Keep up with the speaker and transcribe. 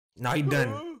No, he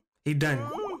done. He done.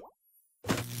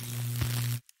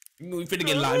 We finna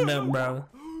get locked up, bro.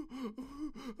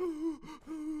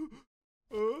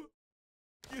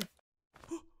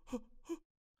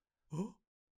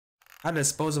 How to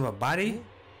dispose of a body?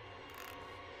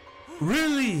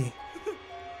 Really?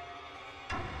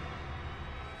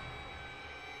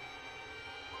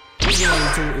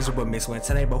 It's your boy Mix One.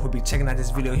 Today, but we'll be checking out this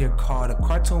video here called a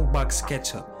cartoon box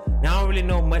SketchUp. Now, I don't really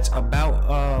know much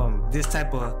about this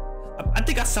type of. I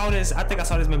think I saw this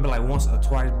maybe like once or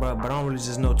twice, but I don't really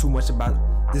just know too much about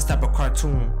this type of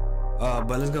cartoon. But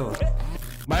let's go.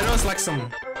 But I know it's like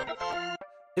some.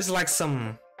 It's like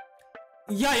some.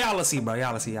 Yeah, y'all see, bro.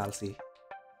 Y'all see.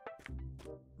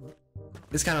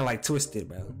 It's kind of like twisted,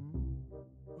 bro.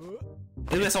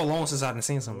 It's been so long since I've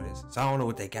seen some of this, so I don't know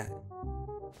what they got.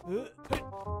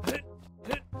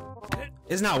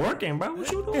 It's not working, bro.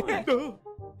 What you doing?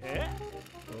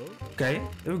 Okay,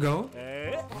 here we go.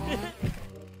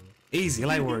 Easy,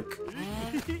 light work.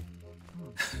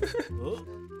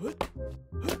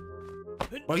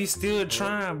 Bro, you still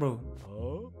trying, bro?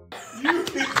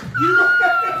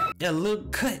 Yeah,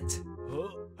 look cut.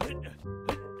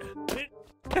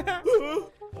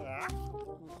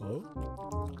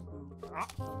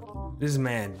 This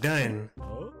man done.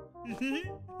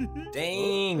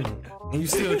 Dang, and you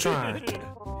still trying.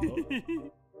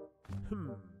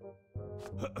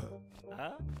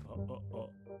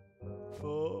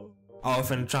 Oh, I'm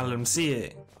finna try to let him see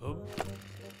it.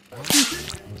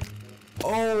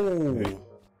 Oh,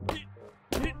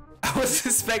 I was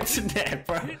expecting that,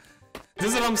 bro.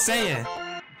 This is what I'm saying.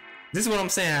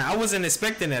 I wasn't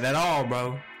expecting that at all,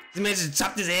 bro. This man just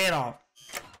chopped his head off.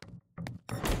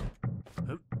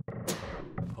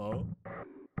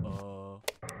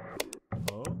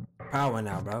 Power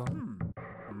now, bro.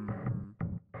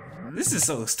 This is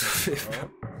so stupid, bro.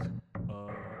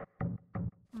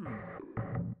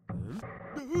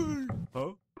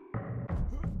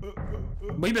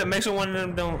 But you better make sure one of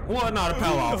them don't. Well, no, the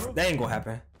power off. That ain't gonna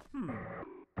happen.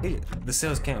 The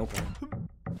cells can't open.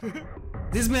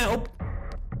 This man open.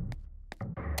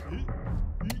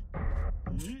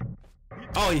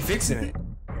 Oh, he fixing it.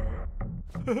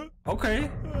 Okay.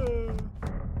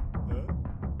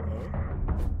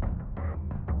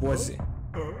 What's it?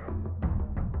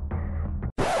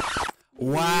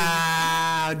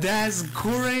 Wow, that's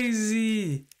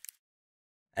crazy.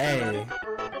 Hey,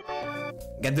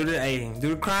 gotta do the do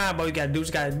the crime, boy. You gotta do what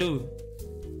you gotta do.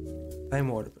 Pay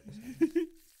more.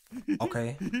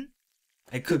 Okay.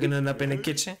 They cooking it up in the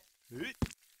kitchen.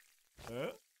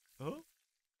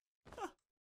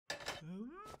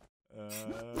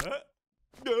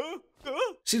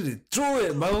 She just threw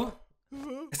it, bro.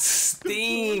 It's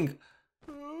sting.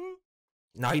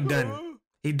 No, he done.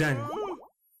 He done.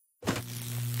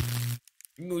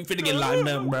 We finna get locked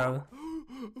up, bro.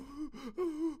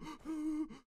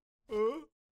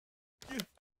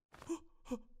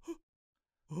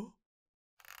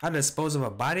 How to dispose of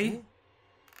a body?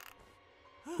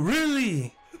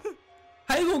 Really?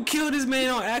 How you gonna kill this man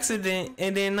on accident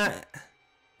and then not?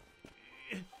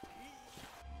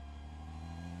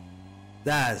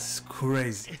 That's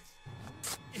crazy.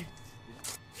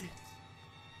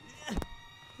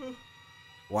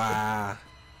 Wow.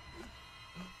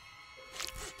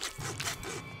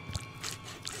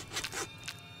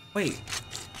 Wait.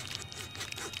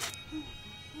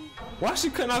 Why is she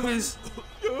cutting off his?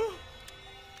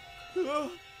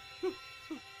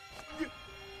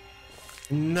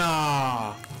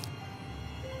 Nah.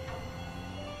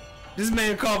 This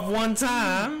man coughed one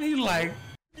time. He like.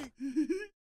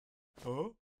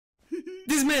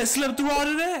 This man slept through all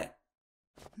of that.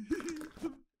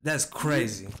 That's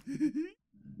crazy.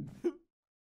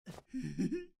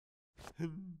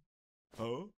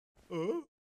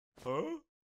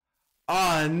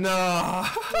 Oh no.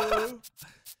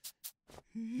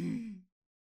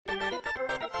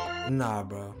 Nah,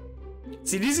 bro.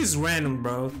 See, this is random,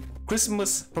 bro.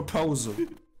 Christmas proposal.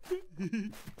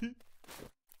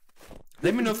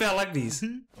 Let me know if y'all like these.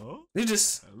 They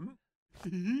just.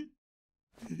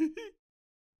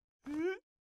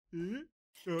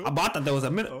 I thought there was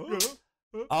a minute.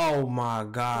 Oh my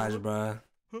gosh, bro.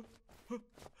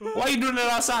 Why you doing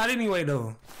that outside anyway,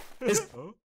 though? It's...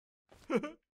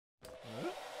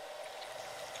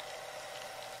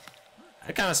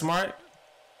 That kind of smart.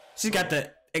 She got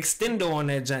the extender on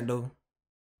that junk, though.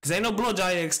 Cause ain't no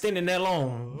blowjob extending that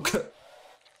long.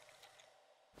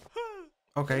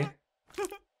 Okay.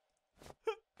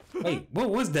 Wait, what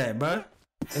was that, bro?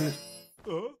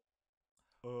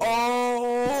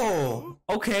 Oh,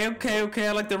 okay.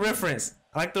 I like the reference.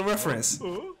 I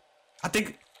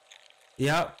think.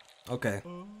 Yep. Okay.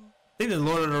 think the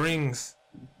Lord of the Rings.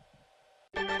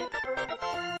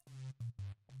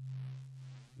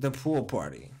 The pool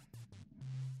party.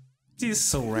 These are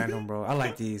so random, bro. I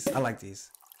like these. I like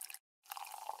these.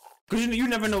 Cause you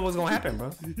never know what's gonna happen, bro.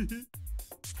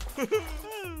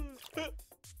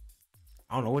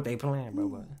 I don't know what they playing, bro.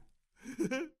 But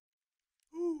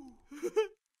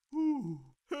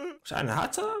shot in the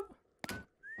hot tub?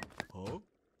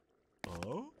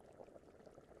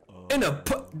 In the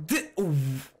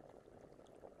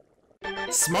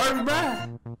smart, bruh.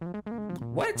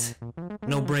 What?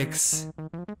 No brakes.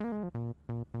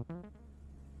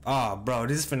 Oh, bro,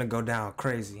 this is finna go down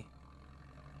crazy.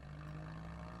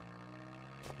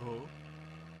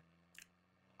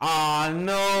 Oh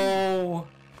no.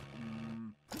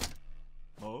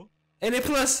 And then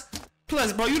plus,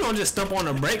 bro, you don't just stump on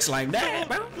the brakes like that,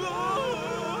 bro.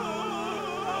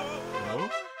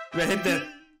 You better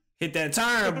hit that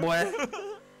turn, boy.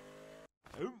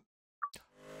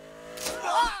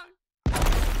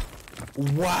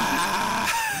 Wow,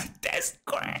 that's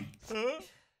great.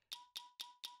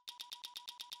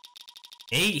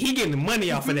 He getting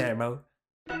money off of that, bro.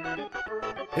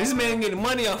 This man getting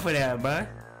money off of that, bro.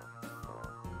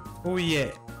 Where we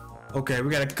at? Okay,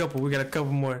 we got a couple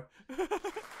more.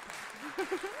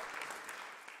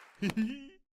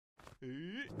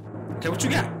 Okay, what you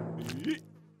got?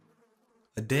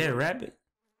 A dead rabbit?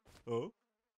 Oh.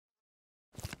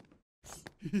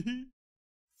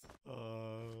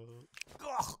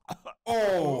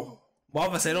 Oh.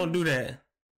 Well, I say don't do that.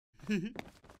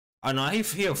 Oh no,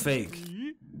 he'll fake.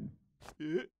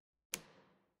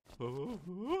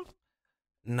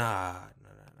 Nah.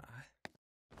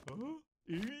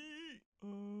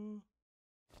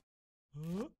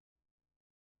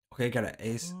 Okay, got an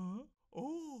ace.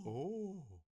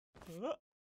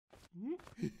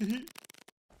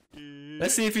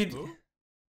 Let's see if he.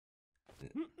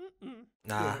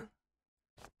 Nah.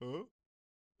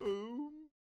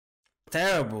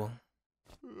 Terrible.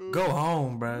 Go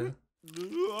home, bro.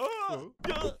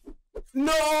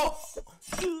 No.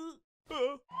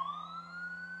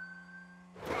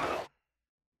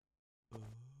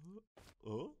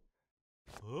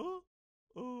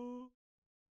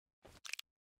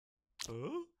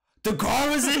 The car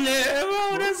was in there,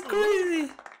 bro. That's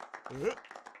crazy.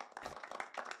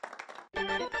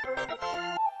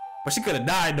 But she could have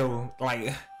died though,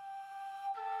 like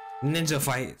ninja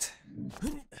fight.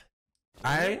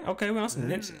 Alright, okay, we on some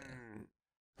ninja.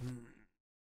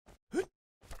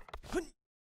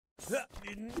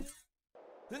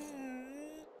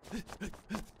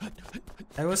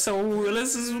 Hey, what's so?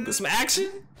 Let's get some action.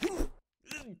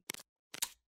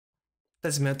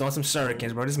 This man throwing some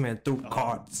shurikens, bro. This man threw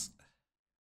cards.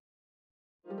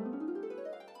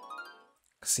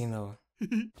 Casino.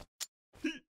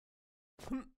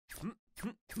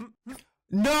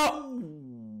 No.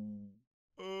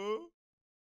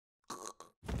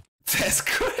 That's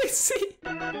crazy.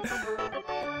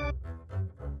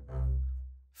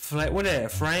 What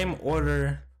that? Frame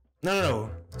order. No.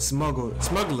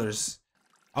 Smugglers.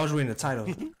 I was reading the title.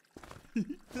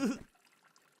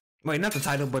 Wait, not the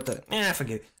title, but the.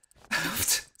 Forget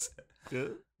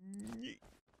it.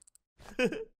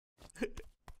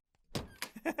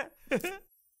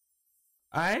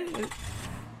 Alright.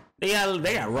 They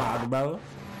got robbed, bro.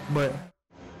 But.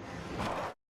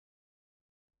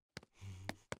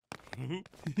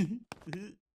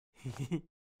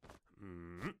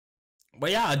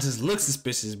 But y'all just look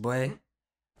suspicious, boy.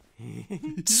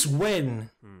 Sweating.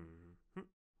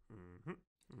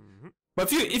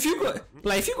 But if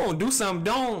you gonna do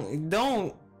something,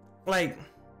 don't like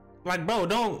bro,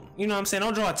 don't, you know what I'm saying,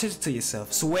 don't draw attention to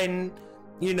yourself. Sweating,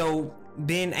 you know,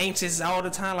 being anxious all the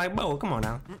time, like, bro, come on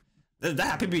now. That's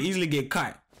how people easily get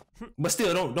caught. But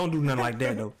still, don't do nothing like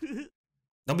that though.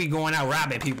 Don't be going out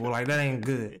robbing people, like that ain't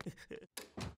good.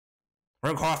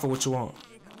 Work hard for what you want.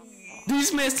 Dude,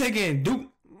 this man's taking Duke.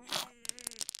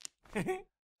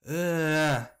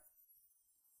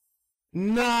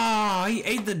 No, he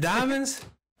ate the diamonds.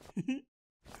 He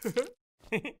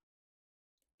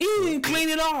didn't clean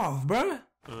it off, bruh.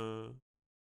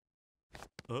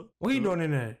 What are you doing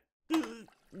in there?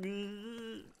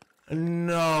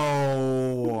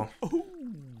 No.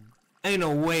 Ain't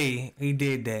no way he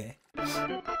did that.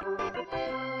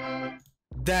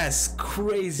 That's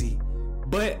crazy.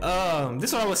 But this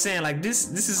is what I was saying. Like this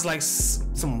is like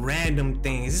some random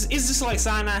things. It's just like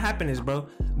cyanide happiness, bro.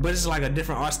 But it's like a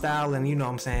different art style, and you know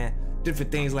what I'm saying,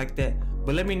 different things like that.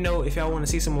 But let me know if y'all want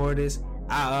to see some more of this.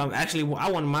 I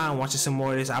wouldn't mind watching some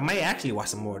more of this. I may actually watch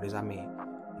some more of this. I mean, you know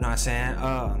what I'm saying?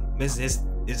 It's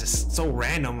just so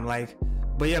random, like.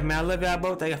 But yeah, man, I love y'all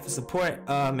both. Thank y'all for support. And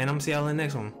I'm gonna see y'all in the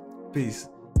next one. Peace.